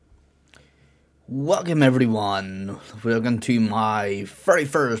Welcome everyone. Welcome to my very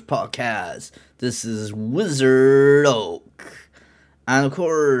first podcast. This is Wizard Oak. And of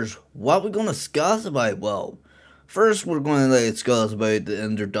course, what we're gonna discuss about, well, first we're gonna discuss about the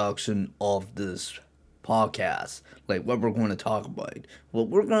introduction of this podcast. Like what we're gonna talk about. Well,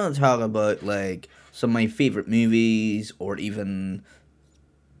 we're gonna talk about some of my favorite movies or even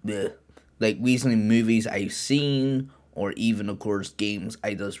the recently movies I've seen, or even of course games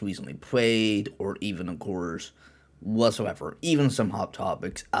I just recently played, or even of course whatsoever, even some hot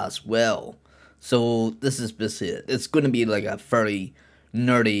topics as well. So this is basically it. It's going to be like a very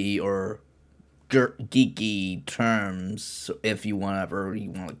nerdy or geeky terms, if you whatever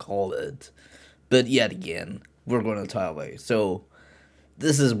you want to call it. But yet again, we're going to talk about. So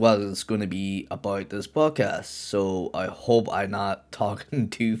this is what it's going to be about this podcast. So I hope I'm not talking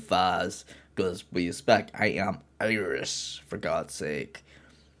too fast because we expect I am Irish, for God's sake.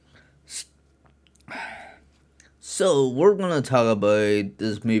 So we're going to talk about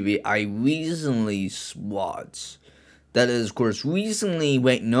this movie I recently watched. That is, of course, recently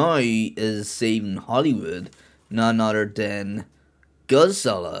right now is saving Hollywood, none other than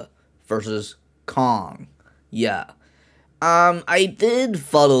Godzilla versus Kong. Yeah, I did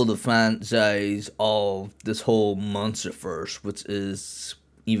follow the franchise of this whole MonsterVerse, which is,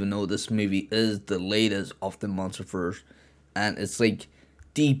 even though this movie is the latest of the MonsterVerse, and it's like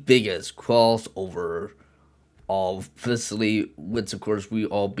the biggest crossover of basically, which of course we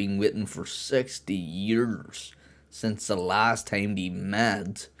all been waiting for 60 years since the last time they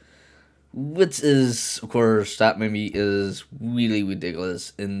met, which is, of course, that movie is really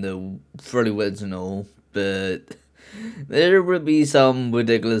ridiculous in the very original, but there will be some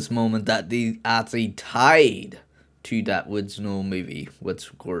ridiculous moment that they actually tied to that original movie, which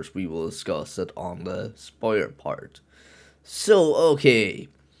of course we will discuss it on the spoiler part. So okay,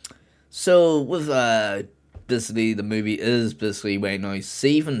 so with basically the movie is basically right now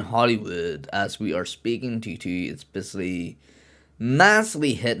saving Hollywood as we are speaking to it's basically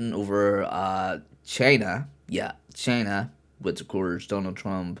massively hitting over China. Yeah, China, which of course Donald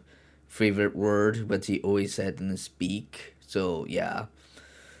Trump favorite word, which he always said in his speak. So yeah.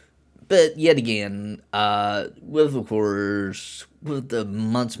 But yet again, with of course with the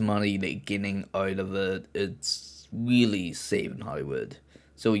much money they're getting out of it, it's really saving Hollywood.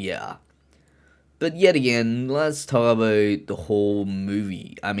 So yeah. But yet again, let's talk about the whole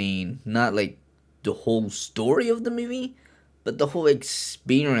movie. I mean, not like the whole story of the movie, but the whole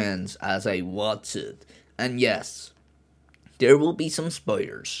experience as I watch it. And yes, there will be some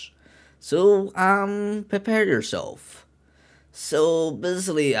spoilers. So, prepare yourself. So,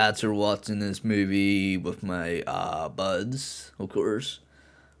 basically, after watching this movie with my buds, of course,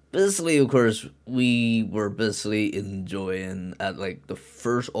 basically, of course, we were basically enjoying at like the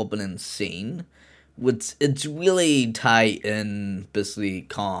first opening scene, which it's really tied in basically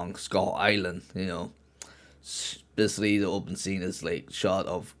Kong Skull Island. Basically the open scene is like shot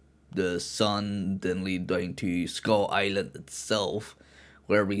of the sun then lead down to Skull Island itself,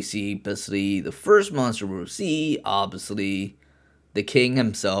 where we see basically the first monster we'll see, obviously the king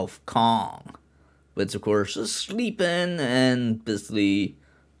himself, Kong, which of course is sleeping and basically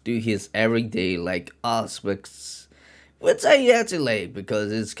do his everyday like us, which I actually like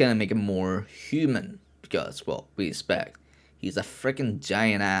because it's gonna make him more human. Because, well, we expect he's a freaking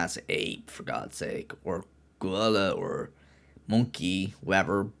giant ass ape, for God's sake, or gorilla, or monkey,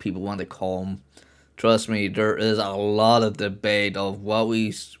 whatever people want to call him. Trust me, there is a lot of debate of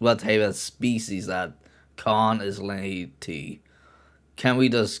what type of species that Khan is related to. Can we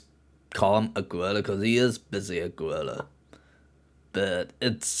just call him a gorilla? Because he is basically a gorilla. But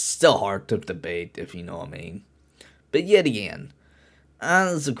it's still hard to debate, if you know what I mean. But yet again,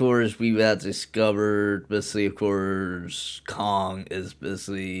 as of course we had discovered, basically of course Kong is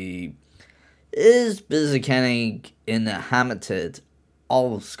basically kind of inhabited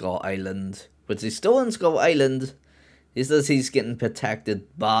all of Skull Island, which is still in Skull Island. He says he's getting protected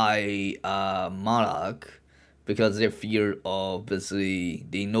by Monarch because they're fear of basically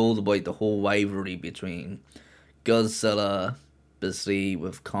they know about the whole rivalry between Godzilla basically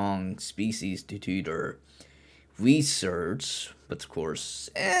with Kong species due to their research, but of course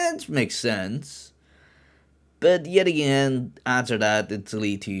it makes sense. But yet again, after that, it's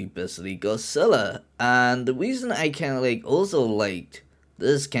lead to basically Godzilla, and the reason I kind of like also liked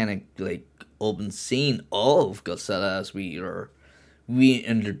this kind of like open scene of Godzilla as we are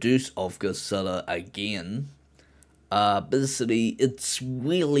reintroduced of Godzilla again. Basically, it's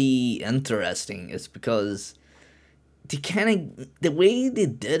really interesting. It's because the way they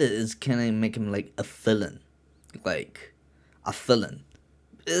did it is kind of make him like a villain, like a villain.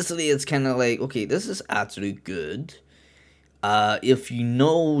 basically it's kind of like, okay, this is actually good. If you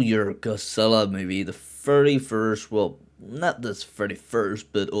know your Godzilla movie, the 31st, well, not this 31st,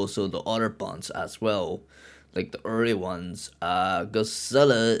 but also the other ones as well, like the early ones,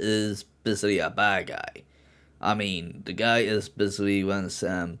 Godzilla is basically a bad guy. I mean, the guy is basically one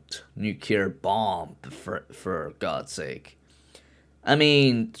some nuclear bomb, for God's sake. I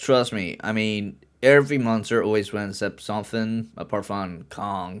mean, trust me. I mean, every monster always wins up something apart from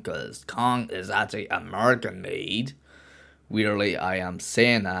Kong, because Kong is actually American made. Weirdly, I am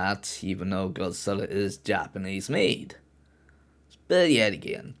saying that, even though Godzilla is Japanese made. But yet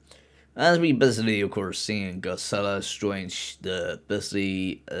again, as we basically, of course, seeing Godzilla destroying the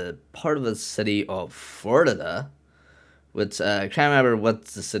basically part of the city of Florida, which I can't remember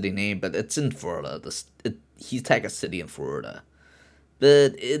what's the city name, but it's in Florida. He's like a city in Florida.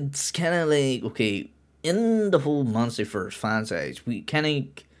 But it's kind of like, okay, in the whole Monsterverse franchise, we kind of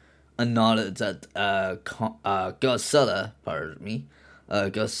acknowledge that Godzilla, pardon me,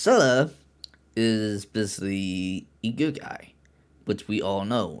 Godzilla is basically a good guy, which we all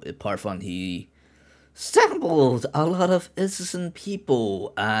know. Apart from he stumbled a lot of innocent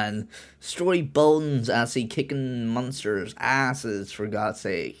people and story bones as he kicking monsters' asses, for God's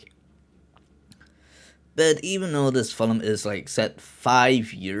sake. But even though this film is like set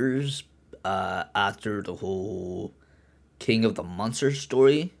 5 years after the whole King of the Monsters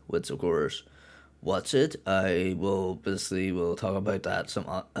story, which of course, watch it. I will basically will talk about that some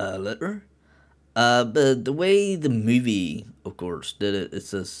later. But the way the movie, of course, did it, it's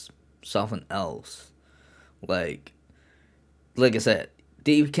just something else. Like, like I said,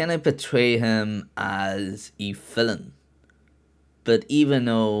 they kind of portray him as a villain. But even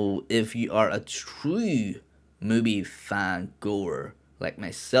though if you are a true movie fan goer like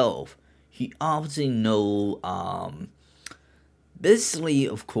myself, you obviously know, basically,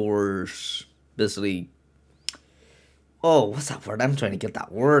 of course, basically, oh, what's that word? I'm trying to get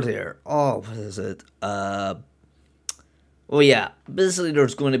that word here. Oh, what is it? Well, yeah, basically,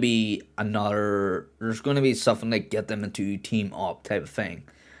 there's going to be something that get them into team up type of thing.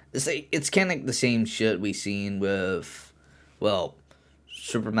 It's kind of like the same shit we seen with, well,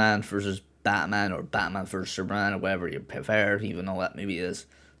 Superman versus Batman or Batman versus Superman or whatever you prefer, even though that movie is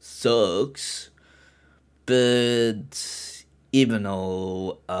sucks. But even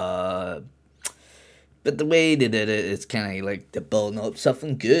though, but the way they did it, it's kind of like they're building up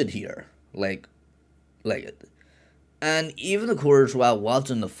something good here, like it. And even of course, while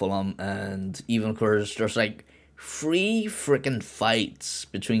watching the film, and even of course, there's like three freaking fights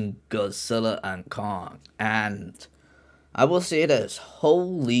between Godzilla and Kong, and I will say this: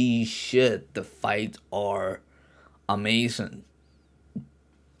 holy shit, the fights are amazing.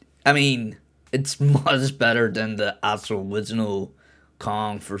 I mean, it's much better than the actual original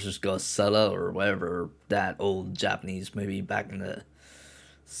Kong versus Godzilla or whatever that old Japanese movie back in the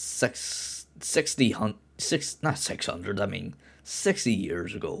 60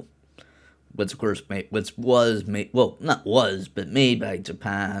 years ago, which of course which was made, well, not was, but made by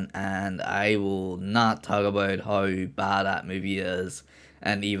Japan. And I will not talk about how bad that movie is,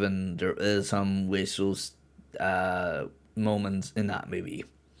 and even there is some racial moments in that movie.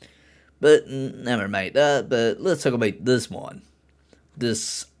 But never mind that. But let's talk about this one.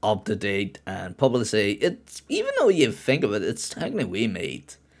 This up to date and probably say it's, even though you think of it, it's technically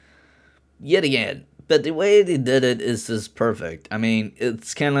remade. Yet again, but the way they did it is just perfect. I mean,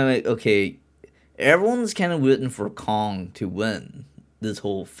 it's kind of like, okay, everyone's kind of rooting for Kong to win this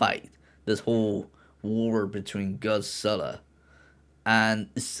whole fight, this whole war between Godzilla, and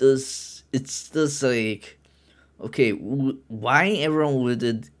it's just like, okay, why everyone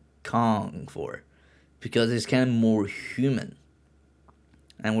rooted Kong for? Because it's kind of more human,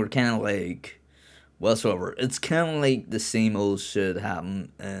 and we're kind of like whatsoever. It's kind of like the same old shit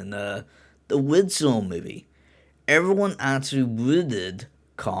happened in the original movie. Everyone actually rooted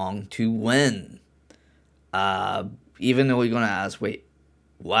Kong to win. Uh, Even though you're gonna ask, wait,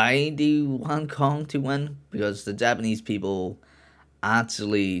 why do you want Kong to win? Because the Japanese people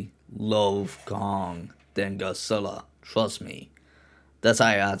actually love Kong than Godzilla. Trust me. That's how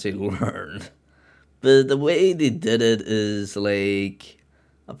I actually learned. But the way they did it is like,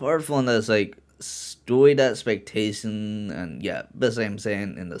 apart from this, like, story expectation, and yeah, basically I'm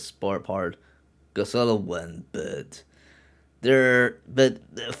saying in the sport part, Godzilla won, but the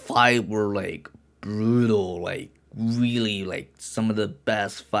fight were like brutal, like really like some of the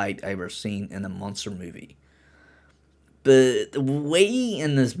best fight I ever seen in a monster movie. But the way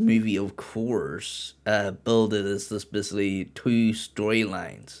in this movie, of course, build it is this basically two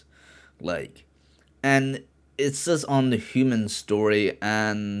storylines, like, and it's just on the human story,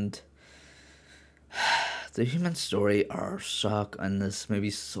 and the human story are suck in this movie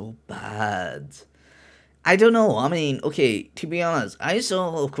so bad. I don't know. I mean, okay, to be honest, I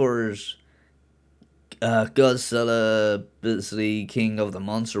saw, of course, Godzilla, basically King of the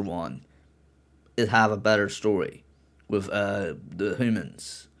Monster one. It have a better story with the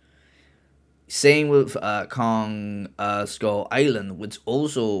humans. Same with Kong Skull Island, which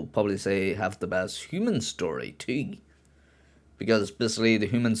also probably say have the best human story too. Because basically the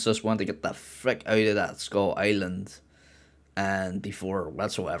humans just want to get the frick out of that Skull Island and before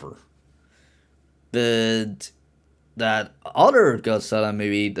whatsoever. But that other Godzilla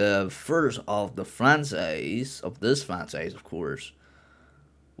movie, the first of the franchise, of this franchise of course,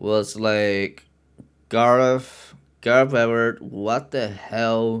 was like Gareth Everett, what the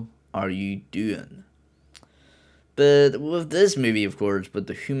hell are you doing? But with this movie, of course, but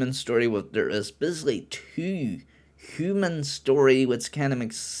the human story, with there is basically two human story, which kind of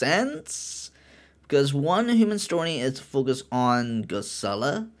makes sense because one human story is focused on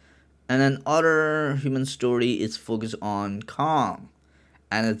Godzilla, and then other human story is focused on Kong,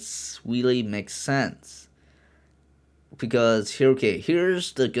 and it's really makes sense because here, okay,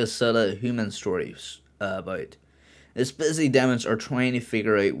 here's the Godzilla human stories about. It's basically demons are trying to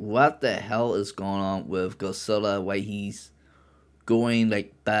figure out what the hell is going on with Godzilla, why he's going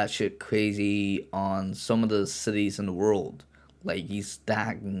like batshit crazy on some of the cities in the world. Like he's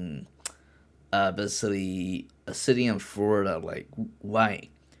stacking basically a city in Florida, like why?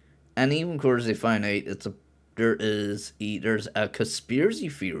 And even of course they find out there's a conspiracy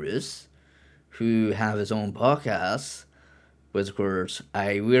theorist who have his own podcast, which of course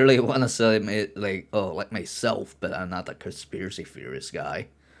I really want to say like like myself, but I'm not a conspiracy theorist guy.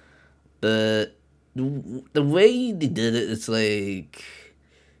 But the way they did it, it's like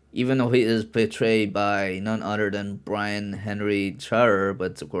even though he is portrayed by none other than Brian Henry Charter,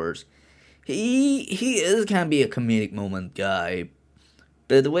 but of course he is can be a comedic moment guy.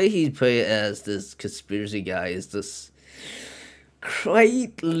 But the way he's played as this conspiracy guy is just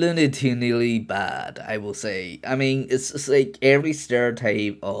quite lunatically bad, I will say. I mean, it's just like every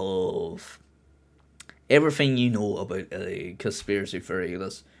stereotype of everything you know about a conspiracy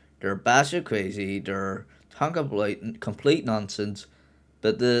theorist. They're batshit crazy, they're talking complete nonsense,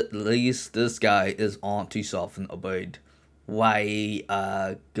 but at least this guy is on to something about why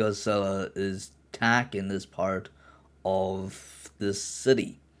Godzilla is attacking this part of this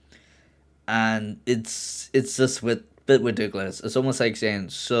city. And it's just with bit ridiculous. It's almost like saying,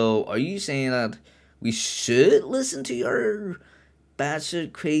 so are you saying that we should listen to your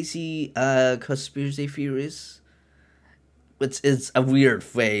batshit crazy conspiracy theories? Which is a weird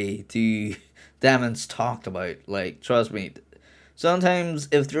way to Damon's talked about. Like, trust me, sometimes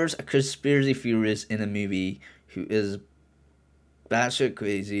if there's a conspiracy theorist in a movie who is batshit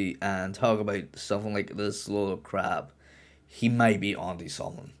crazy and talk about something like this load of crap, he might be onto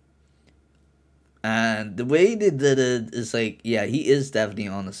something. And the way they did it is like, yeah, he is definitely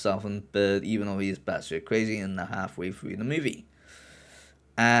on to something, but even though he's batshit crazy in the halfway through the movie.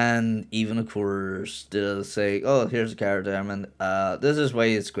 And even of course they'll say, oh, here's a character, I mean, this is why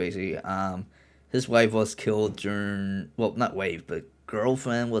it's crazy. His wife was killed during, well, not wife, but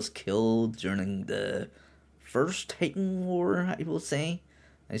girlfriend was killed during the first Titan War, I will say.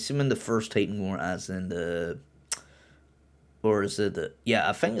 I assume in the first Titan War, as in the, or is it the, yeah,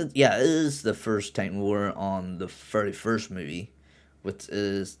 I think yeah, it is the first Titan War on the 31st movie, which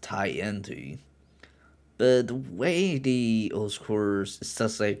is tied into. But the way the old scores, it's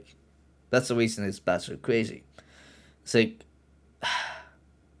just like, that's the reason it's bastard crazy. It's like,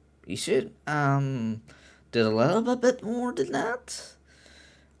 you should, did a little bit more than that.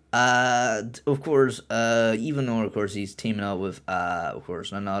 Of course, even though, of course, he's teaming up with, of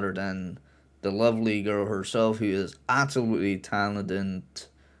course, none other than the lovely girl herself, who is absolutely talented,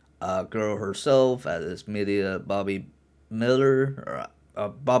 girl herself, as is media Bobby Miller, or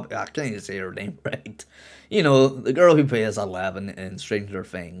Bob, I can't even say her name right. You know, the girl who plays Eleven in Stranger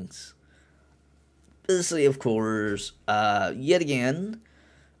Things. Basically, of course, yet again,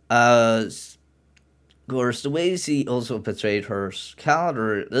 of course, the way she also portrayed her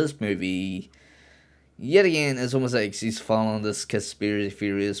character in this movie, yet again, it's almost like she's following this conspiracy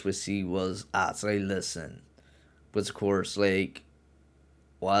theorist, which she was actually listening. But of course, like,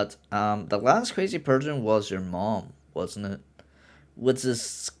 what? The last crazy person was your mom, wasn't it? Which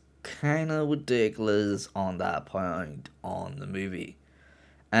is kind of ridiculous on that point on the movie.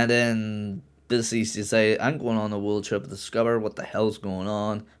 And then Busy decided, I'm going on a world trip to discover what the hell's going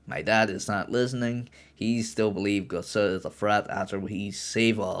on. My dad is not listening. He still believes Godzilla is a threat after he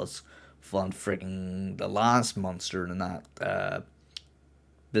saved us from freaking the last monster in that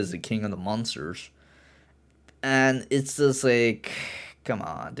busy King of the Monsters. And it's just like, come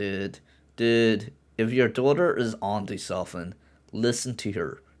on, dude, if your daughter is onto something, listen to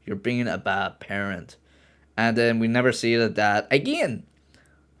her. You're being a bad parent. And then we never see the dad again.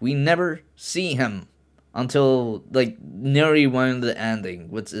 We never see him until like nearly one of the ending,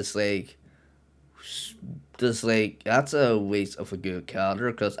 which is like just like that's a waste of a good character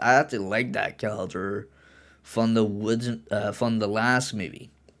because I actually like that character from from the last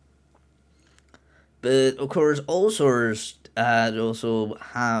movie. But of course, also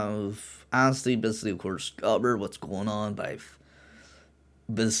have honestly basically of course discover what's going on by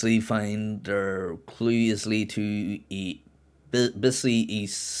basically find their clues lead to basically a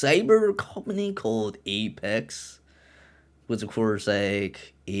cyber company called Apex, which of course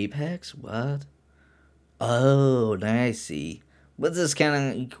like Apex what? Oh, now I see. But this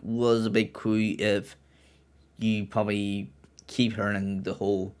kind of was a big clue if you probably keep hearing the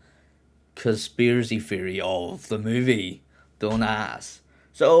whole conspiracy theory of the movie. Don't ask.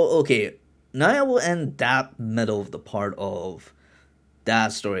 So okay, now I will end that middle of the part of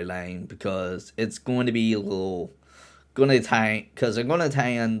that storyline because it's going to be a little gonna tie because I'm gonna tie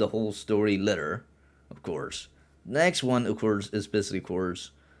in the whole story later, of course. Next one, of course, is basically, of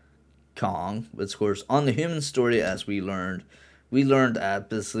course, Kong. Of course, on the human story, as we learned that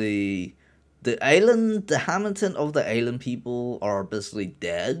basically the Hamilton of the island people are basically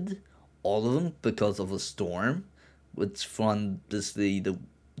dead, all of them because of a storm, which from basically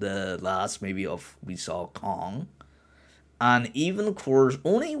the last maybe of we saw Kong, and even of course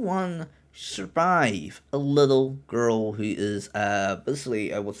only one survive, a little girl who is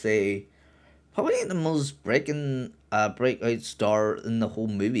basically I would say probably the most breakout star in the whole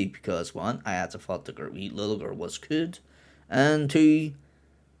movie because one, I had to thought the little girl was good, and two,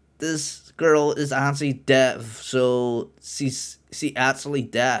 this girl is actually deaf, so she actually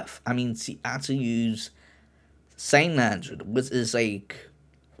deaf. I mean, she actually used sign language, which is like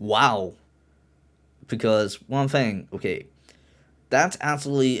wow. Because one thing, okay, that's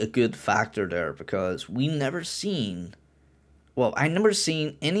actually a good factor there because we never seen well, I never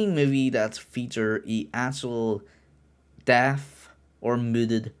seen any movie that's feature a actual deaf or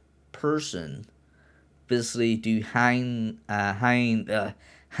muted person basically do sign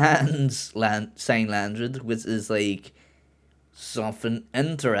language, which is like something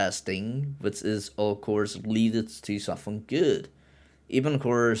interesting, which is of course leads to something good. Even of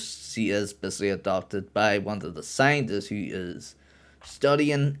course she is basically adopted by one of the scientists who is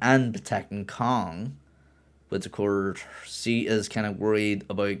studying and protecting Kong, but of course, she is kind of worried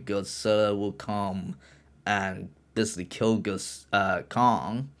about Godzilla will come and basically kill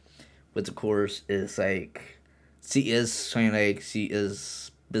Kong. But of course, is like she is saying like she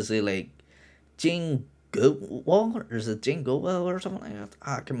is basically like Jane Goodwell or is it Jane Goodwell or something like that?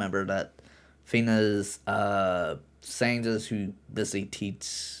 I can remember that famous scientist who basically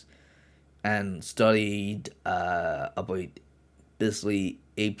teach and studied about basically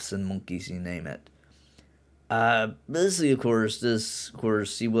apes and monkeys, you name it. Basically, of course, of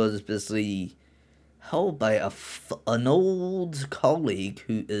course, he was basically held by an old colleague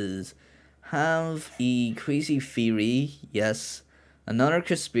who is have a crazy theory. Yes, another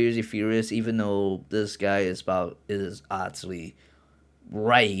conspiracy theorist. Even though this guy is actually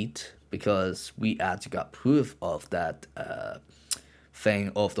right because we actually got proof of that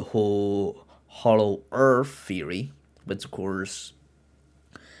thing of the whole hollow Earth theory, but of course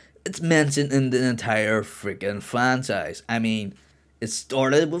it's mentioned in the entire freaking franchise. I mean, it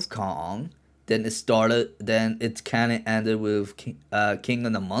started with Kong, then it kind of ended with King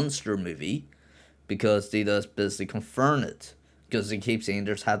of the Monster movie, because they just basically confirm it. Because they keep saying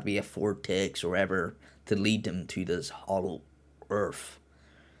there's had to be a vortex or whatever to lead them to this hollow Earth.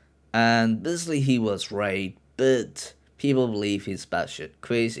 And basically he was right, but people believe he's batshit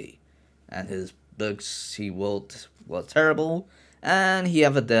crazy. And his books he wrote was terrible, and he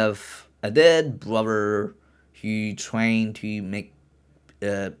have a dead brother who trying to make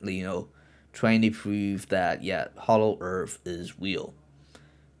trying to prove that yeah, Hollow Earth is real.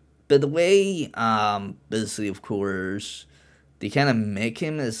 But the way basically of course they kind of make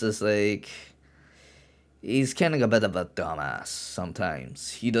him is just like he's kind of a bit of a dumbass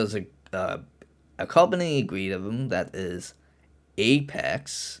sometimes. He does a company agree with him that is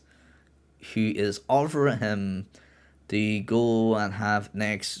Apex, who is offering him to go and have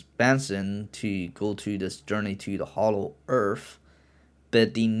next Benson to go to this journey to the Hollow Earth,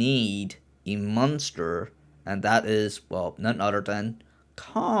 but they need a monster, and that is, well, none other than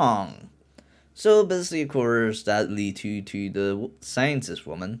Kong. So basically, of course, that leads you to the scientist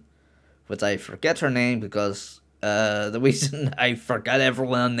woman, which I forget her name because the reason I forget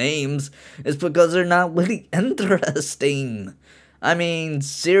everyone's names is because they're not really interesting. I mean,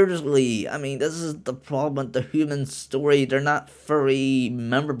 seriously, I mean, this is the problem with the human story. They're not very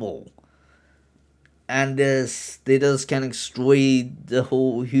memorable. And they just kind of destroy the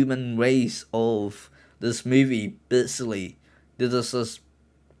whole human race of this movie, basically. They just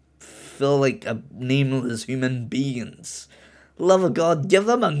feel like a nameless human beings. Love of God, give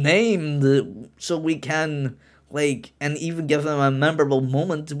them a name so we can, like, and even give them a memorable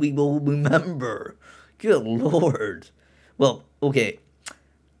moment we will remember. Good Lord. Well, okay.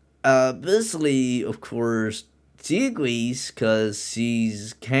 Basically, of course, she agrees because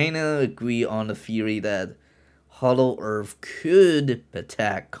she's kind of agree on the theory that Hollow Earth could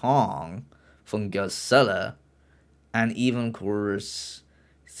protect Kong from Godzilla, and even, of course,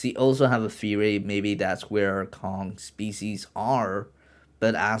 she also have a theory maybe that's where Kong species are,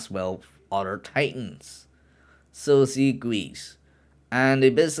 but as well other titans. So she agrees. And they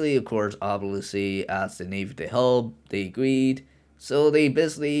basically, of course, obviously asked the Navy to help. They agreed. So they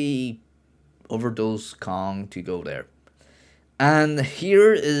basically overdosed Kong to go there. And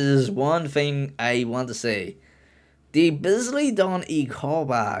here is one thing I want to say. They basically done a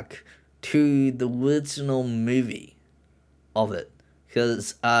callback to the original movie of it.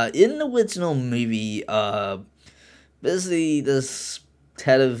 Because in the original movie, basically this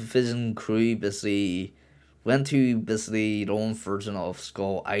television crew basically went to basically their own version of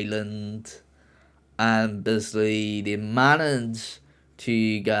Skull Island, and basically they managed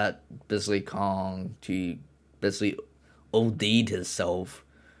to get basically Kong to basically OD'd himself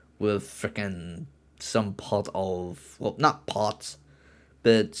with freaking some pot of, well, not pots,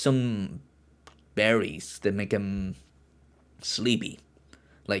 but some berries that make him sleepy,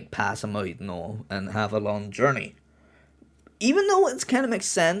 like pass him out, and have a long journey. Even though it kind of makes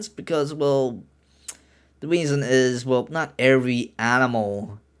sense because, well, the reason is, well, not every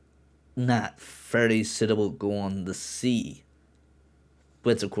animal not very suitable go on the sea,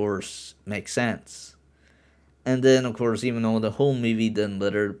 which of course makes sense. And then, of course, even though the whole movie didn't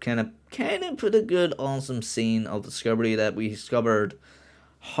later kind of put a good awesome scene of discovery that we discovered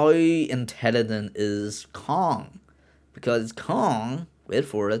how intelligent is Kong, because Kong, wait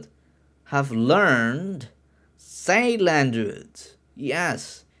for it, have learned sign language.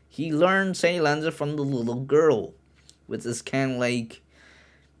 Yes, he learned sign language from the little girl, which is kind of like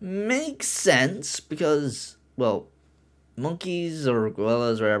makes sense because, well, monkeys or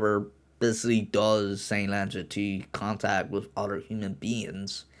gorillas or whatever basically does sign language to contact with other human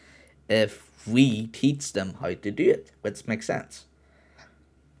beings if we teach them how to do it, which makes sense.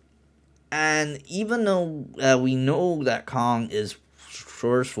 And even though we know that Kong is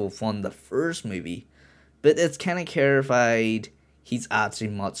resourceful from the first movie, but it's kind of clarified he's actually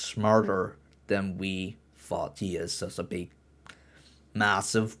much smarter than we thought he is. Such a big,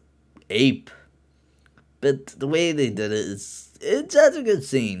 massive ape. But the way they did it is, it's such a good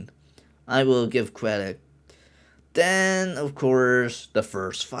scene. I will give credit. Then, of course, the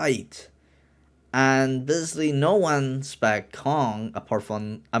first fight. And basically, no one expect Kong, apart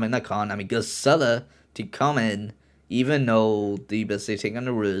from, not Kong, Godzilla, to come in, even though they basically take on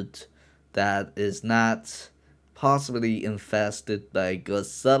the route that is not possibly infested by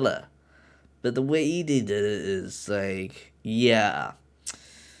Godzilla. But the way they did it is like, yeah,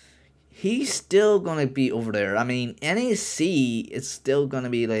 he's still gonna be over there. NAC is still gonna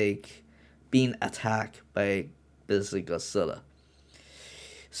be like being attacked by basically Godzilla.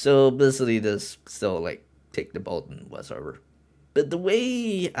 So basically, this still like take the boat and whatsoever. But the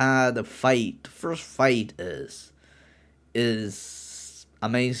way the first fight is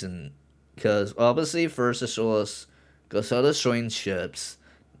amazing because obviously first it shows us Godzilla destroying ships,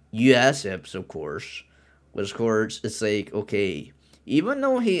 U.S. ships of course, which of course it's like okay, even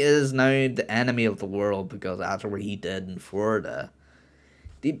though he is now the enemy of the world because after what he did in Florida,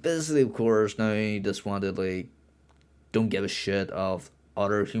 they basically of course now just wanted like don't give a shit of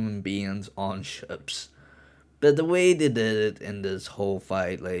other human beings on ships. But the way they did it in this whole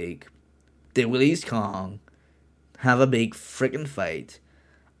fight, like, they release Kong, have a big freaking fight,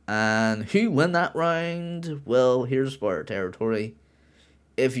 and who won that round? Well, here's spoiler territory.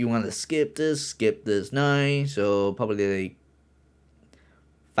 If you want to skip this now, so probably like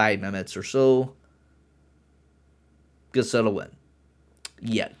 5 minutes or so. Godzilla win.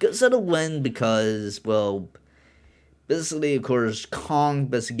 Yeah, Godzilla win because, well, basically, of course, Kong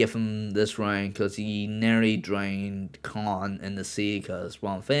basically gave him this round because he nearly drowned Kong in the sea because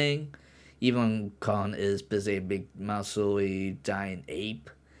one thing, even Kong is basically a big muscly giant ape,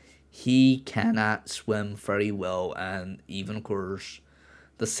 he cannot swim very well, and even of course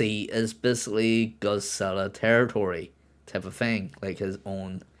the sea is basically Godzilla territory type of thing, like his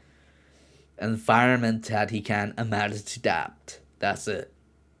own environment that he can imagine to adapt. That's it.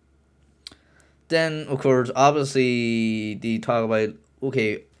 Then of course, obviously, they talk about,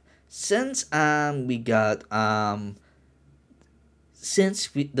 okay, since we got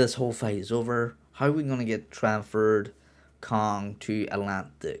this whole fight is over, how are we gonna get transferred Kong to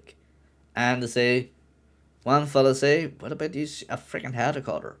Atlantic? And they say, one fella say, what about use a freaking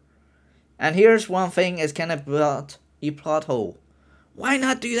helicopter? And here's one thing is kind of a plot hole. Why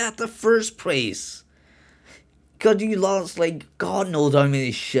not do that the first place? Because you lost, like, God knows how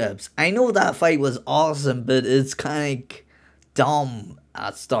many ships. I know that fight was awesome, but it's kind of dumb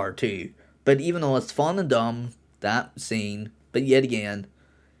at start too. But even though it's fun and dumb, that scene, but yet again,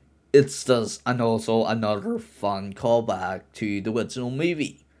 it's just and also another fun callback to the original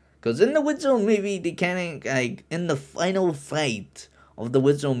movie. Because in the original movie, they kind of, like, in the final fight of the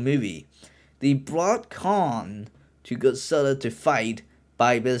original movie, they brought Khan to Godzilla to fight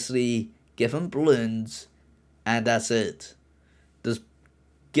by basically giving balloons, and that's it. Just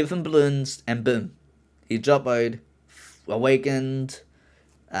give him balloons, and boom. He dropped out, awakened,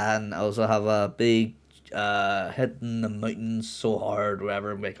 and also have a big hitting the mountains so hard,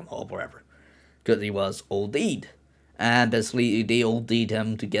 wherever, make him up, wherever. Because he was OD'd. And basically, they OD'd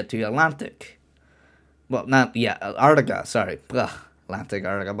him to get to Atlantic. Well, not, yeah, Antarctica, sorry. Ugh, Atlantic,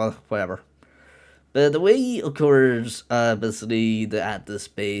 Antarctica, but whatever. But the way it occurs, basically, at this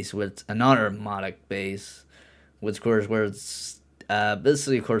base with another Modic base, which of course, where it's,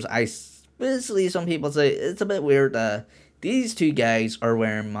 basically, of course, basically, some people say it's a bit weird that these two guys are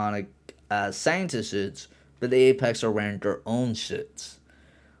wearing Modic scientist suits, but the Apex are wearing their own suits.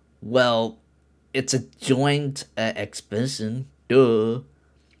 Well, it's a joint expedition, duh.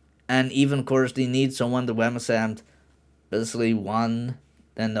 And even, of course, they need someone to represent basically one,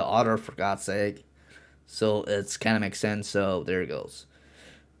 then the other, for God's sake. So it's kind of makes sense, so there it goes.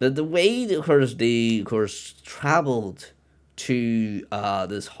 But the way, of course, they, of course, traveled to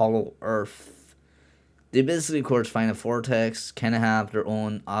this hollow earth, they basically, of course, find a vortex, kind of have their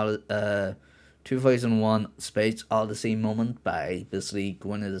own 2001 Space Odyssey moment by basically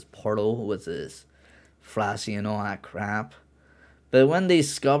going to this portal with this flashy and all that crap. But when they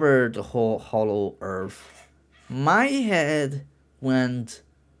discovered the whole hollow earth, my head went,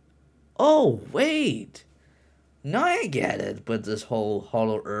 oh, wait. Now I get it with this whole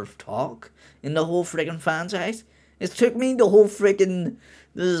hollow earth talk in the whole freaking franchise. It took me the whole freaking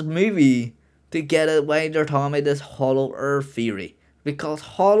this movie to get it why they're talking about this hollow earth theory. Because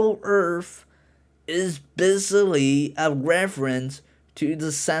hollow earth is basically a reference to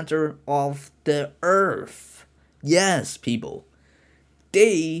the center of the earth. Yes, people.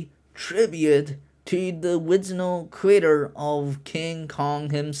 They tribute to the original creator of King Kong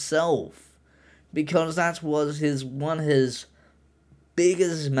himself. Because that was one of his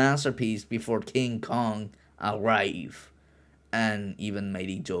biggest masterpiece before King Kong arrived. And even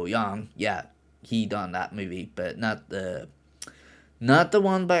Mighty Joe Young, yeah, he done that movie, but not the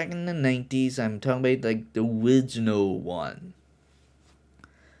one back in the 90s. I'm talking about like the original one.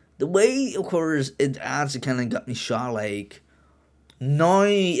 The way, of course, it actually kind of got me shot, like, now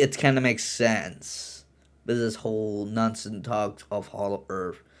it kind of makes sense with this whole nonsense talk of Hollow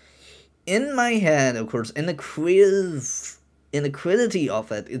Earth. In my head, of course, in the creativity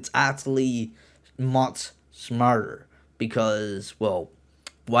of it, it's actually much smarter. Because, well,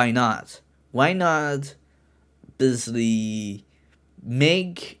 why not? Why not basically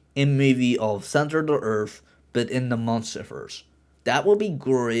make a movie of Center of the Earth, but in the Monsterverse? That will be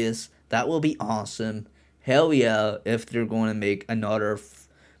glorious. That will be awesome. Hell yeah, if they're going to make another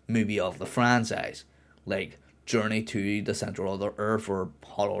movie of the franchise. Like Journey to the Center of the Earth or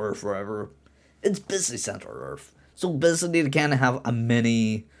Hollow Earth, wherever. It's basically Center of the Earth. So basically, they kind of have a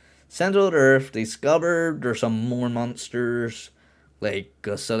mini Center of the Earth. They discovered there's some more monsters. Like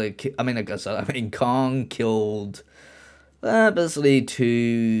Kong killed basically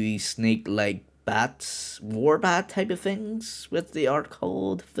two snake-like bats, war bat type of things, with the art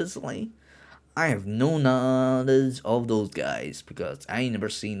called physically. I have no knowledge of those guys because I ain't never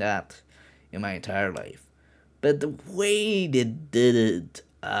seen that in my entire life. But the way they did it,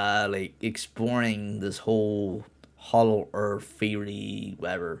 like exploring this whole Hollow Earth theory,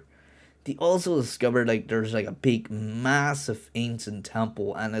 whatever. They also discovered like there's like a big, massive ancient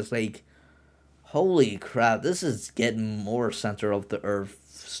temple, and it's like, holy crap, this is getting more center of the earth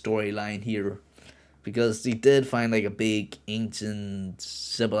storyline here. Because they did find like a big ancient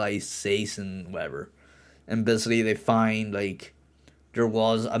civilization, whatever. And basically they find like there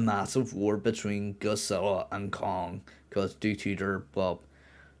was a massive war between Godzilla and Kong. Because due to their, well,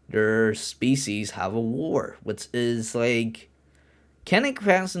 their species have a war, which is like kind of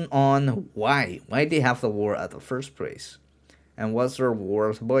question on why they have the war at the first place, and what's their war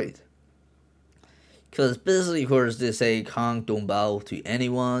about. Because basically, of course, they say Kong don't bow to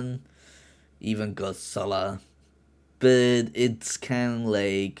anyone, even Godzilla. But it's kind of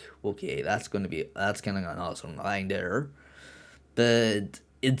like, okay, that's kind of an awesome line there. But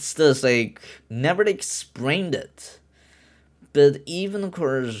it's just like, never explained it. But even, of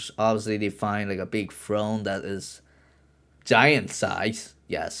course, obviously they find like a big throne that is giant size.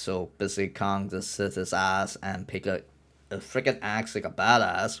 Yes, so basically Kong just sits his ass and pick a freaking axe like a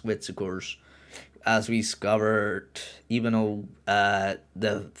badass, which of course, as we discovered, even though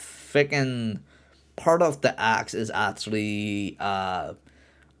the freaking part of the axe is actually a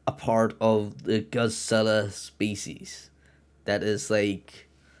part of the Godzilla species. That is like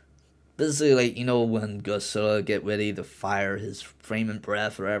basically like when Godzilla get ready to fire his flaming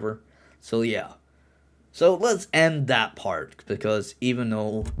breath or whatever. So yeah. So let's end that part because even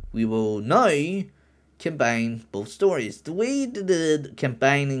though we will now combine both stories, the way they did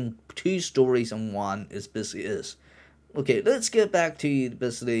combining two stories in one is basically is. Okay, let's get back to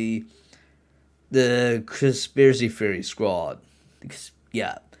basically the conspiracy theory squad.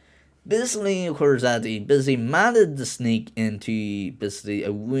 Yeah. Basically, of course, that they basically managed to sneak into basically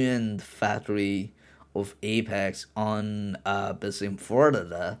a ruined factory of Apex on basically in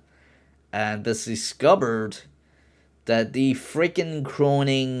Florida, and basically discovered that the freaking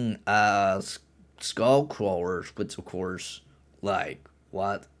cloning skull crawlers, which of course, like,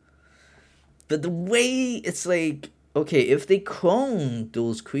 what? But the way it's like, okay, if they clone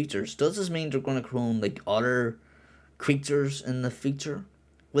those creatures, does this mean they're gonna clone like other creatures in the future?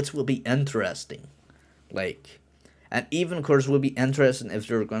 Which will be interesting. Like, and even of course will be interesting if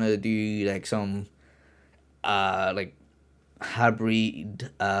they're gonna do like some like hybrid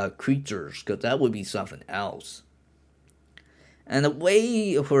creatures, because that would be something else. And the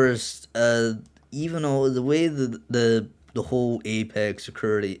way, of course, even though the way the whole Apex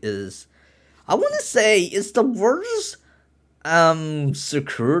security is, I want to say it's the worst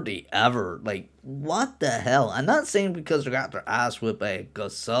security ever. Like, what the hell? I'm not saying because they got their ass whipped by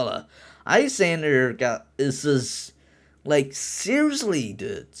Godzilla. I saying they got this is like, seriously,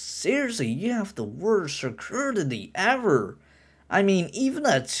 dude. Seriously, you have the worst security ever. I mean, even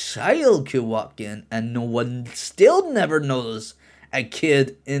a child could walk in and no one still never noticed a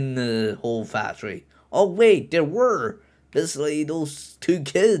kid in the whole factory. Oh wait, there were basically those two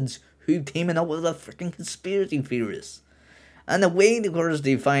kids who teaming up with a freaking conspiracy theorist. And the way, of course,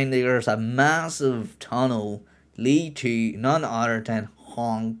 they find there's a massive tunnel lead to none other than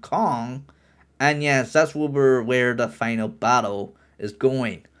Hong Kong. And yes, that's where the final battle is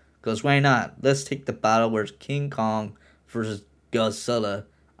going. Because why not? Let's take the battle where it's King Kong versus Godzilla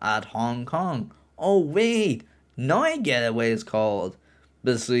at Hong Kong. Oh wait, now I get it. What it's called.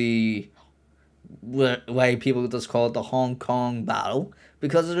 Basically, why people just call it the Hong Kong battle,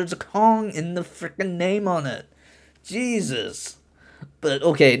 because there's a Kong in the freaking name on it. Jesus. But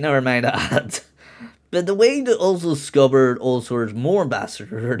okay, never mind that. But the way they also discovered all sorts more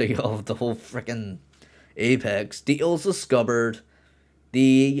bastardry of the whole freaking Apex, they also discovered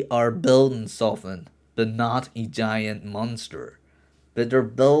they are building something, but not a giant monster. But they're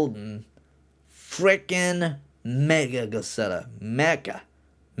building freaking Mega Godzilla.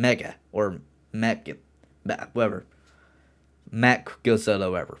 Mega, or Mech, whatever. Mech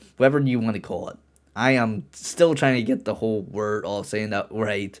Godzilla, whatever you want to call it. I am still trying to get the whole word all saying that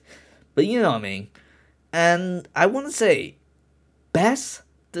right. But you know what I mean. And I want to say, best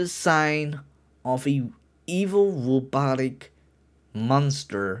design of a evil robotic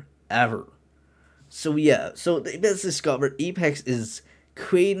monster ever. So yeah, so they discovered Apex is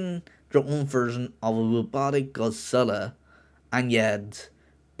creating their own version of a robotic Godzilla, and yet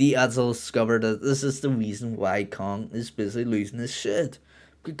the also discovered that this is the reason why Kong is basically losing his shit.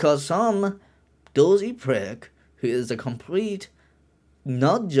 Because some dozy prick who is a complete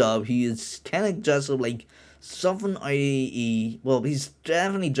nut job, he is kind of dressed up like something well, he's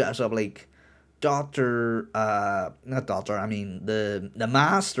definitely dressed up like Doctor, not Doctor, I mean the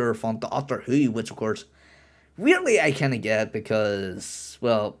Master from Doctor Who, which of course, weirdly I kind of get because,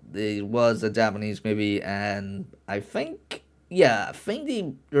 well, it was a Japanese movie, and I think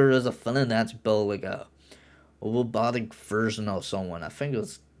there is a film that's built like a robotic version of someone. I think it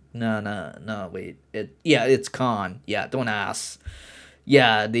was no, wait, it's Khan. Yeah, don't ask.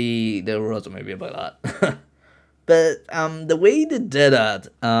 Yeah, there was a movie about that. But the way they did that,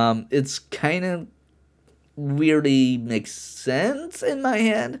 it's kind of weirdly makes sense in my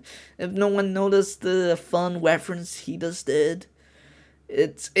head. If no one noticed the fun reference he just did,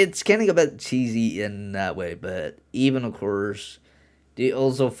 It's kind of a bit cheesy in that way, but even of course they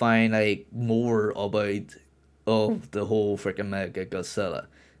also find like more about of the whole freaking Mega Godzilla.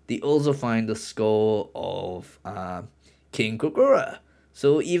 They also find the skull of King Kokura.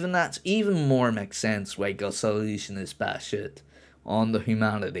 So even that's even more makes sense why Godzilla is bad shit on the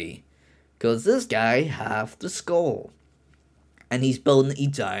humanity. Cause this guy have the skull. And he's building a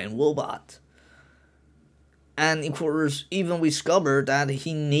giant robot. And of course, even we discovered that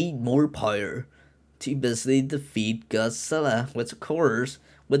he need more power to basically defeat Godzilla, which of course,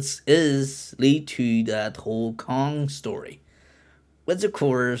 which is lead to that whole Kong story. Which of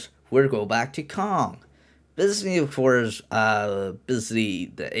course, we'll go back to Kong. Basically, of course,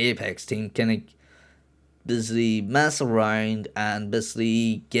 basically the Apex team can basically mess around and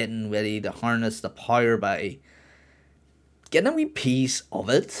basically getting ready to harness the power by getting a piece of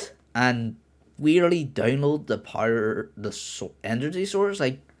it and weirdly download the power, energy source.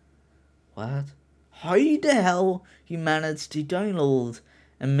 Like, what? How the hell you managed to download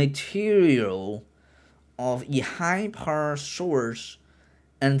a material of a high power source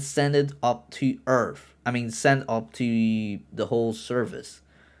and send it up to Earth? I mean, send up to the whole surface.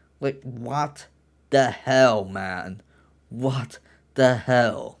 Like, what the hell, man? What the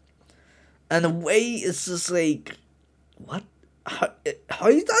hell? And the way it's just like, what? How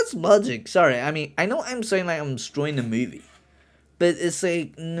is that logic? Sorry, I mean, I know I'm saying like I'm destroying the movie, but it's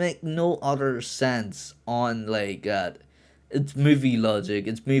like make no other sense on like that. It's movie logic.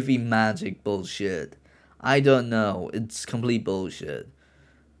 It's movie magic bullshit. I don't know. It's complete bullshit.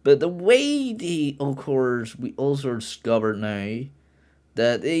 But the way they, of course, we also discovered now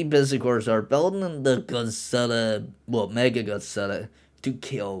that they basically, of course, are building the Godzilla, well, Mega Godzilla, to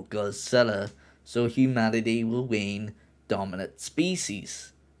kill Godzilla, so humanity will win dominant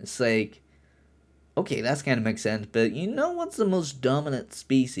species. It's like, okay, that's kind of makes sense, but you know what's the most dominant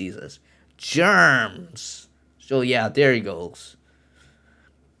species is? Germs. So yeah, there he goes.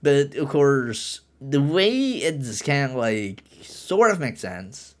 But of course, the way it's kind of like sort of makes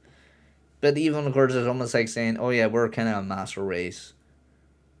sense. But even of course, it's almost like saying, "Oh yeah, we're kind of a master race."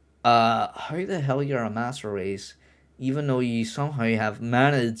 How the hell you're a master race, even though you somehow have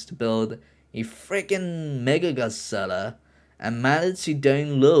managed to build a freaking Mega Godzilla and managed to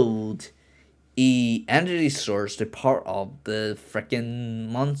download a energy source to part of the freaking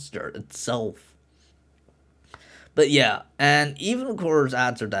monster itself. But yeah, and even of course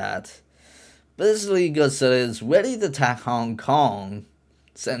after that, basically Godzilla is ready to attack Hong Kong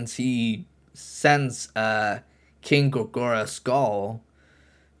since he sends King Gogora's skull,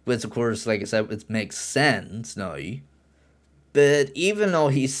 which of course, like I said, it makes sense now. But even though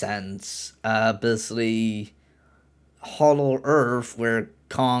he sends basically Hollow Earth where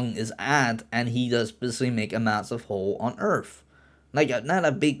Kong is at, and he does basically make a massive hole on Earth. Like, not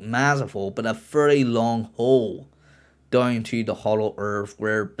a big massive hole, but a very long hole down to the Hollow Earth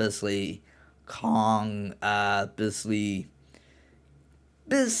where basically Kong,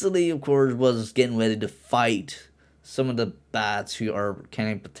 basically, of course, was getting ready to fight some of the bats who are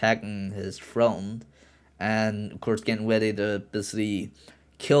kind of protecting his throne. And, of course, getting ready to basically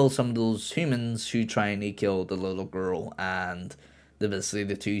kill some of those humans who trying to kill the little girl and basically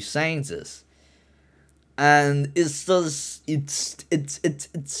the two scientists. And it's just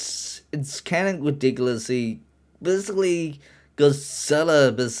it's kind of ridiculously basically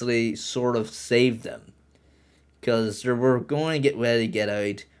Godzilla basically sort of saved them because they were going to get ready to get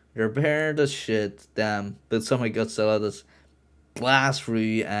out. They're prepared to shit them, but somehow Godzilla just blast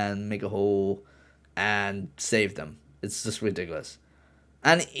through and make a hole and save them. It's just ridiculous.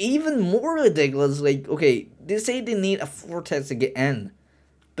 And even more ridiculous, like, okay, they say they need a vortex to get in,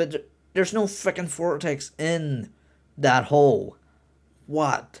 but there's no freaking vortex in that hole.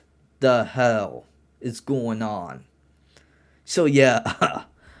 What the hell is going on? So yeah,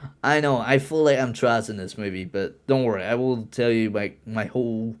 I know, I feel like I'm trashing this movie, but don't worry, I will tell you my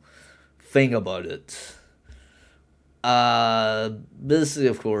whole thing about it. Basically,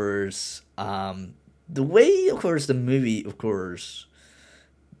 of course, the way, of course, the movie, of course,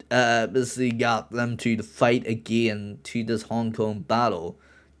 basically got them to fight again to this Hong Kong battle.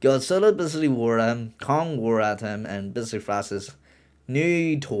 Godzilla basically wore at him, Kong wore at him, and basically flashed his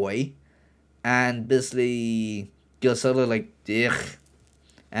new toy. And basically, Godzilla like, ugh,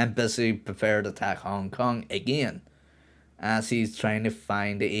 and basically prepared to attack Hong Kong again. As he's trying to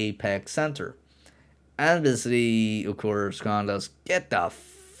find the apex center. And basically, of course, Kong does get the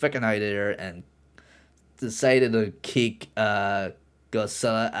fucking out of there and decided to kick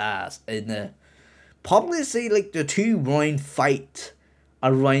Godzilla ass in the probably say like the 2 round fight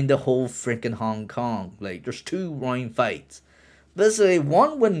around the whole freaking Hong Kong. Like there's 2 round fights. basically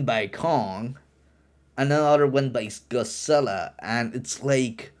one win by Kong, and another win by Godzilla, and it's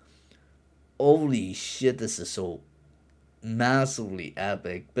like, holy shit, this is so massively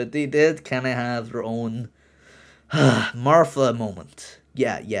epic. But they did kind of have their own Martha moment.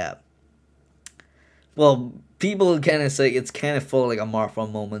 Yeah, yeah. Well, people kind of say it's kind of felt like a Martha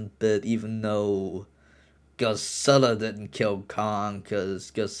moment, but even though Godzilla didn't kill Kong,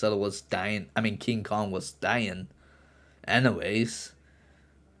 because Godzilla was dying, I mean, King Kong was dying, anyways.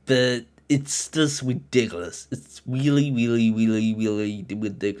 But it's just ridiculous. It's really, really, really, really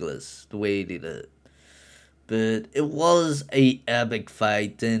ridiculous the way they did it. But it was a epic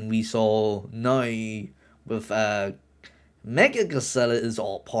fight, and we saw now with Mega Godzilla is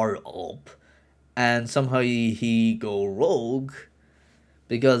all part up, and somehow he go rogue,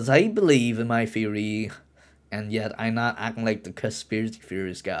 because I believe in my theory, and yet I'm not acting like the conspiracy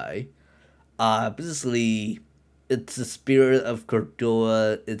theorist guy. Basically, it's the spirit of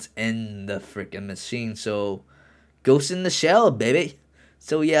Godzilla. It's in the freaking machine, so Ghost in the Shell, baby.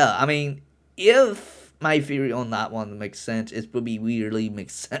 So yeah, I mean, if my theory on that one makes sense, it would be weirdly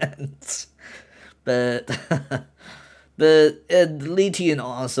makes sense. But but it led to an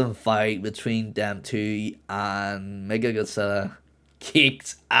awesome fight between them two, and Mega Godzilla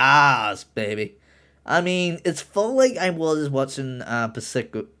kicked ass, baby. I mean, it's felt like I was watching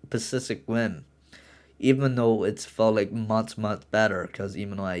Pacific Rim, even though it's felt like much much better. Because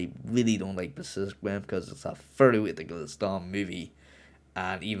even though I really don't like Pacific Rim, because it's a fairly ridiculous dumb movie,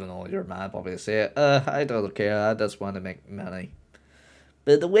 and even though your man probably say, I don't care, I just want to make money.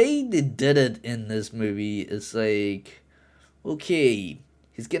 But the way they did it in this movie is like, okay,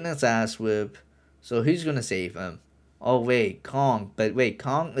 he's getting his ass whipped, so who's gonna save him? Oh wait, Kong. But wait,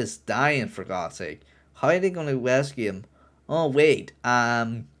 Kong is dying, for God's sake. How are they gonna rescue him? Oh wait,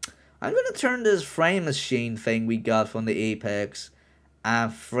 I'm gonna turn this frame machine thing we got from the Apex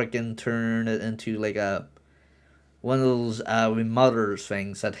and freaking turn it into like a one of those remoters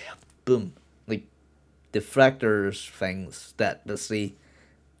things that boom, like deflectors things that basically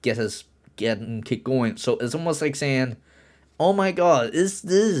get us getting keep going. So it's almost like saying, "Oh my God, is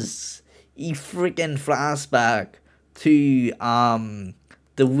this a freaking flashback to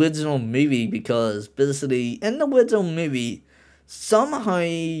the original movie?" Because basically in the original movie,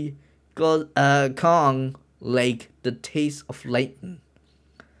 somehow got Kong like the taste of lightning,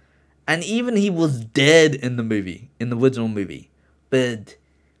 and even he was dead in the movie, in the original movie. But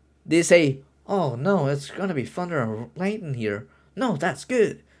they say, "Oh no, it's gonna be thunder and lightning here." No, that's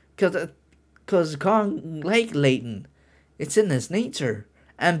good, cause Kong like lightning, it's in his nature.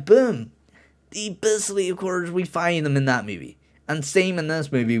 And boom, he basically, of course, we find him in that movie, and same in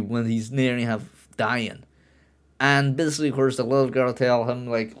this movie when he's nearly have dying. And basically, of course, the little girl tell him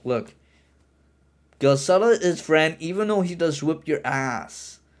like, "Look, Godzilla is friend, even though he does whip your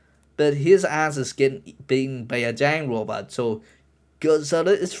ass, but his ass is getting beaten by a giant robot. So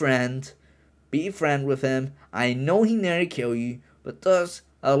Godzilla is friend. Be friend with him. I know he nearly kill you, but thus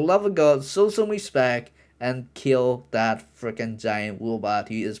I love of God, show some respect and kill that freaking giant robot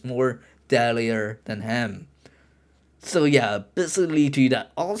who is more deadlier than him." So yeah, basically to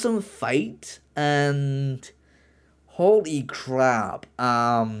that awesome fight, and holy crap,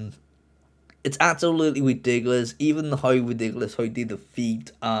 it's absolutely ridiculous. Even how ridiculous how they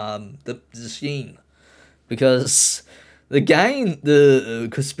defeat the machine, because the guy in the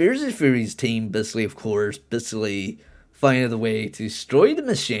conspiracy theories team basically, of course, basically find a way to destroy the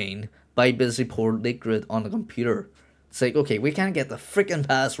machine by basically pouring liquid on the computer. It's like, okay, we can't get the freaking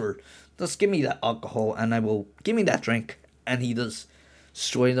password. Just give me that alcohol and I will give me that drink. And he just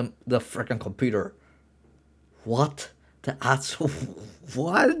destroy the freaking computer. What? The actual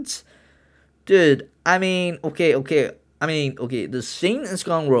what? Dude, I mean, okay. I mean, okay, the scene is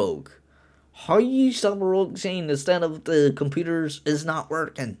gone rogue. How you stop a rogue scene instead of the computers is not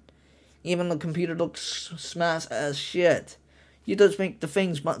working? Even the computer looks smash as shit. You just make the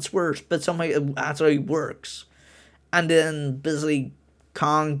things much worse, but somehow it actually works. And then basically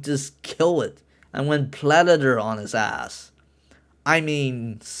Kong just kill it and went Predator on his ass. I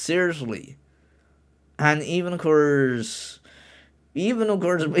mean, seriously. And even of course, we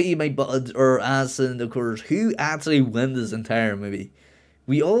my buds are asking, of course, who actually won this entire movie.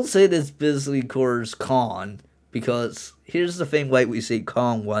 We all said it's basically, of course, Kong, because here's the thing why we say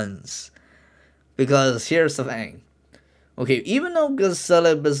Kong wins. Because here's the thing. Okay, even though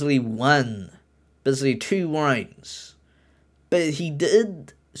Godzilla basically won, basically 2 rounds, but he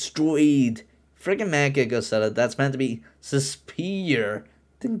did destroy freaking Mega Godzilla that's meant to be superior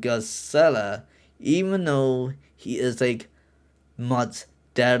than Godzilla, even though he is like much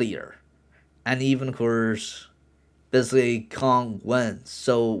deadlier. And even, of course, basically Kong wins.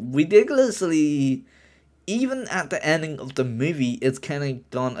 So ridiculously, even at the ending of the movie, it's kind of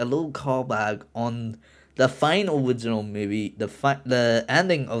done a little callback on the final original movie, the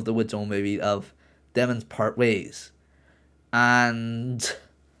ending of the original movie of Demons Part Ways, and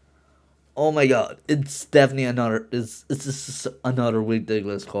oh my god, it's definitely it's just another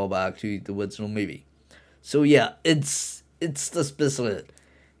ridiculous callback to the original movie. So yeah, it's the specific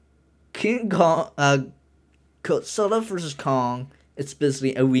King Kong, Godzilla versus Kong. It's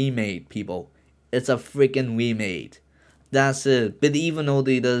basically a remake, people. It's a freaking remake. That's it. But even though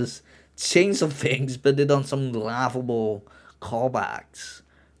they does change some things, but they done some laughable callbacks.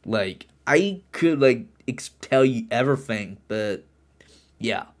 Like I could like tell you everything, but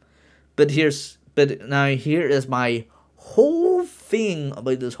yeah. But now here is my whole thing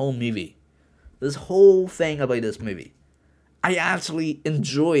about this whole movie. This whole thing about this movie. I actually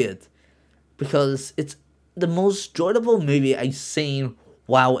enjoy it because it's the most enjoyable movie I've seen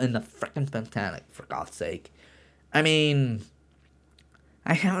while in the freaking Titanic, for God's sake. I mean,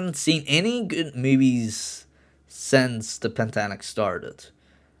 I haven't seen any good movies since the Titanic started.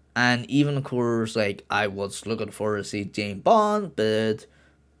 And even, of course, like, I was looking forward to see James Bond, but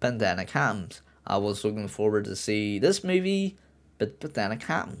Titanic happens. I was looking forward to see this movie, but Titanic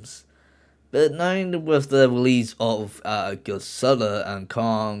happens. But now with the release of Godzilla and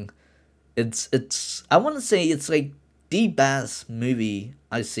Kong, it's I want to say it's like the best movie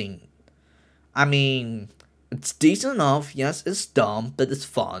I've seen. I mean, it's decent enough. Yes, it's dumb, but it's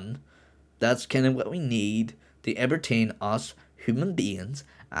fun. That's kind of what we need to entertain us human beings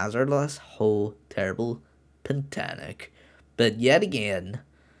as our last whole terrible pandemic. But yet again,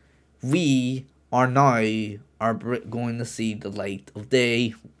 we are now are going to see the light of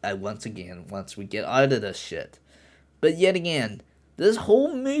day once again once we get out of this shit. But yet again, this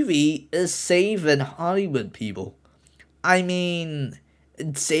whole movie is saving Hollywood, people. I mean,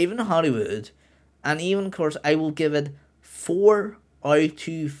 it's saving Hollywood, and even of course, I will give it 4 out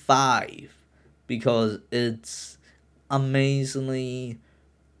of 5 because it's amazingly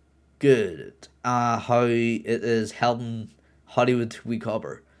good. How it is helping Hollywood to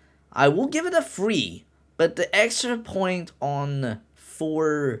recover. I will give it a 3, but the extra point on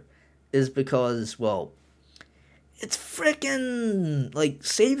 4 is because, well, it's freaking like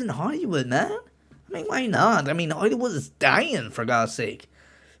saving Hollywood, man. I mean, why not? I mean, Hollywood is dying for God's sake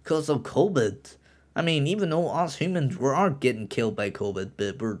because of COVID. I mean, even though us humans we are getting killed by COVID,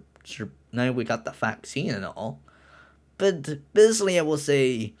 but now we got the vaccine and all. But basically, I will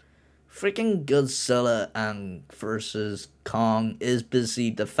say, freaking Godzilla and versus Kong is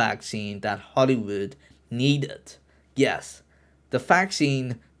basically the vaccine that Hollywood needed. Yes, the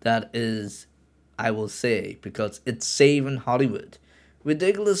vaccine that is, I will say, because it's saving Hollywood.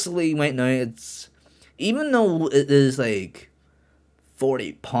 Ridiculously, right now, it's even though it is like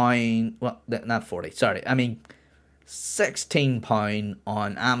 40 pound, well, not 40. Sorry, I mean £16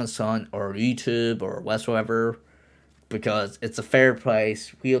 on Amazon or YouTube or whatsoever because it's a fair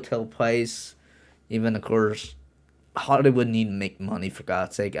price, retail price. Even of course, Hollywood need to make money for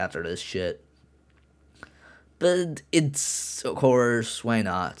God's sake after this shit. But it's of course why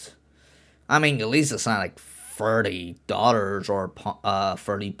not? I mean, at least it's not like $30 or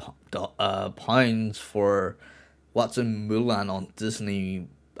 30 pounds for what's in Mulan on Disney,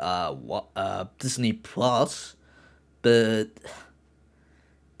 Disney Plus. But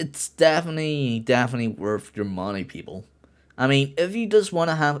it's definitely worth your money, people. I mean, if you just want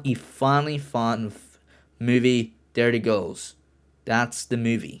to have a funny, fun movie, there it goes. That's the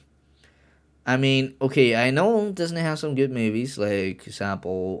movie. I mean, okay, I know Disney has some good movies, like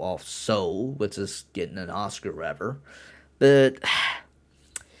example of Soul, which is getting an Oscar ever, but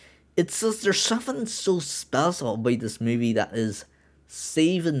it's just there's something so special about this movie that is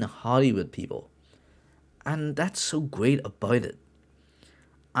saving Hollywood, people, and that's so great about it.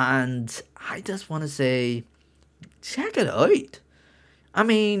 And I just want to say, check it out. I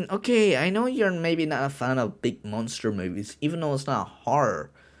mean, okay, I know you're maybe not a fan of big monster movies, even though it's not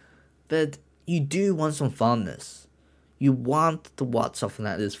horror, but you do want some funness. You want to watch something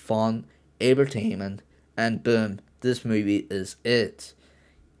that is fun, entertainment, and boom, this movie is it.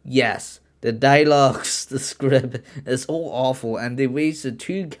 Yes, the dialogues, the script is all awful, and they wasted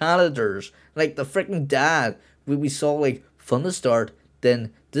 2 characters, like the freaking dad, we saw like from the start,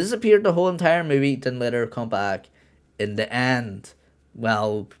 then disappeared the whole entire movie, then later come back in the end.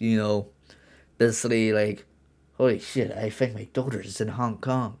 Well, basically like, holy shit, I think my daughter is in Hong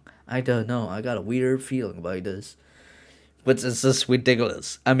Kong. I don't know. I got a weird feeling about this, but it's just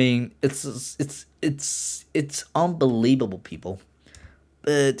ridiculous. I mean, it's unbelievable, people.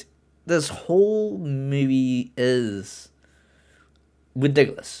 But this whole movie is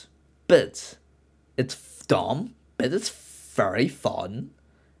ridiculous, but it's dumb, but it's very fun,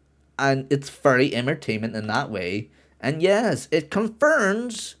 and it's very entertainment in that way. And yes, it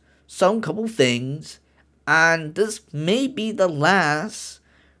confirms some couple things, and this may be the last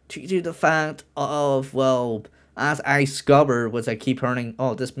due to the fact of, well, as I discovered, was I keep hearing,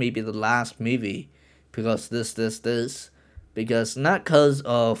 oh, this may be the last movie because this, because not because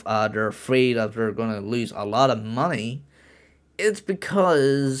of they're afraid that they're gonna lose a lot of money. It's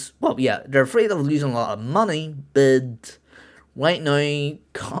because, well, yeah, they're afraid of losing a lot of money, but right now,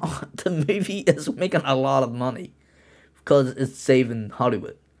 the movie is making a lot of money because it's saving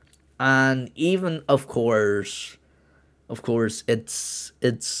Hollywood, and even of course, it's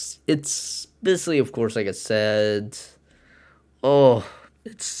basically, of course, like I said, oh,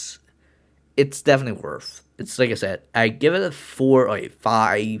 it's it's definitely worth. It's like I said, I give it a 4 out of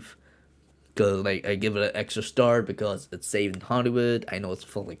 5 because like I give it an extra star because it's saving Hollywood. I know it's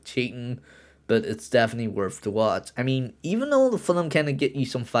full like cheating, but it's definitely worth to watch. I mean, even though the film kind of get you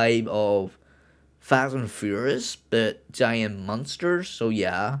some vibe of Fast and Furious, but giant monsters. So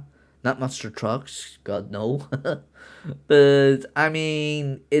yeah, not monster trucks. God no. But I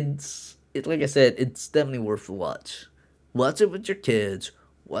mean, it's like I said, it's definitely worth a watch. Watch it with your kids.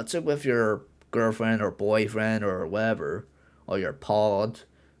 Watch it with your girlfriend or boyfriend or whatever, or your pod.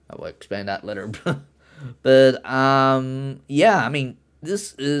 I will explain that later. But yeah. I mean,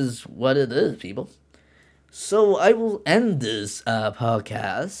 this is what it is, people. So I will end this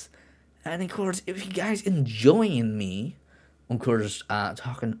podcast, and of course, if you guys enjoying me, of course,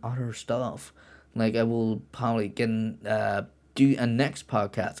 talking other stuff, like I will probably do a next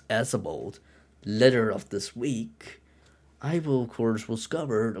podcast as about later of this week. I will, of course, will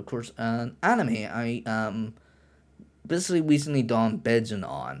cover, of course, an anime I basically recently done binging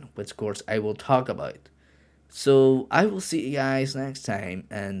on, which of course I will talk about. So I will see you guys next time,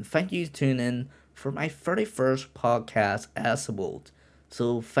 and thank you for tuning in for my 31st podcast as about.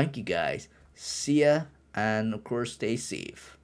 So thank you guys. See ya, and of course, stay safe.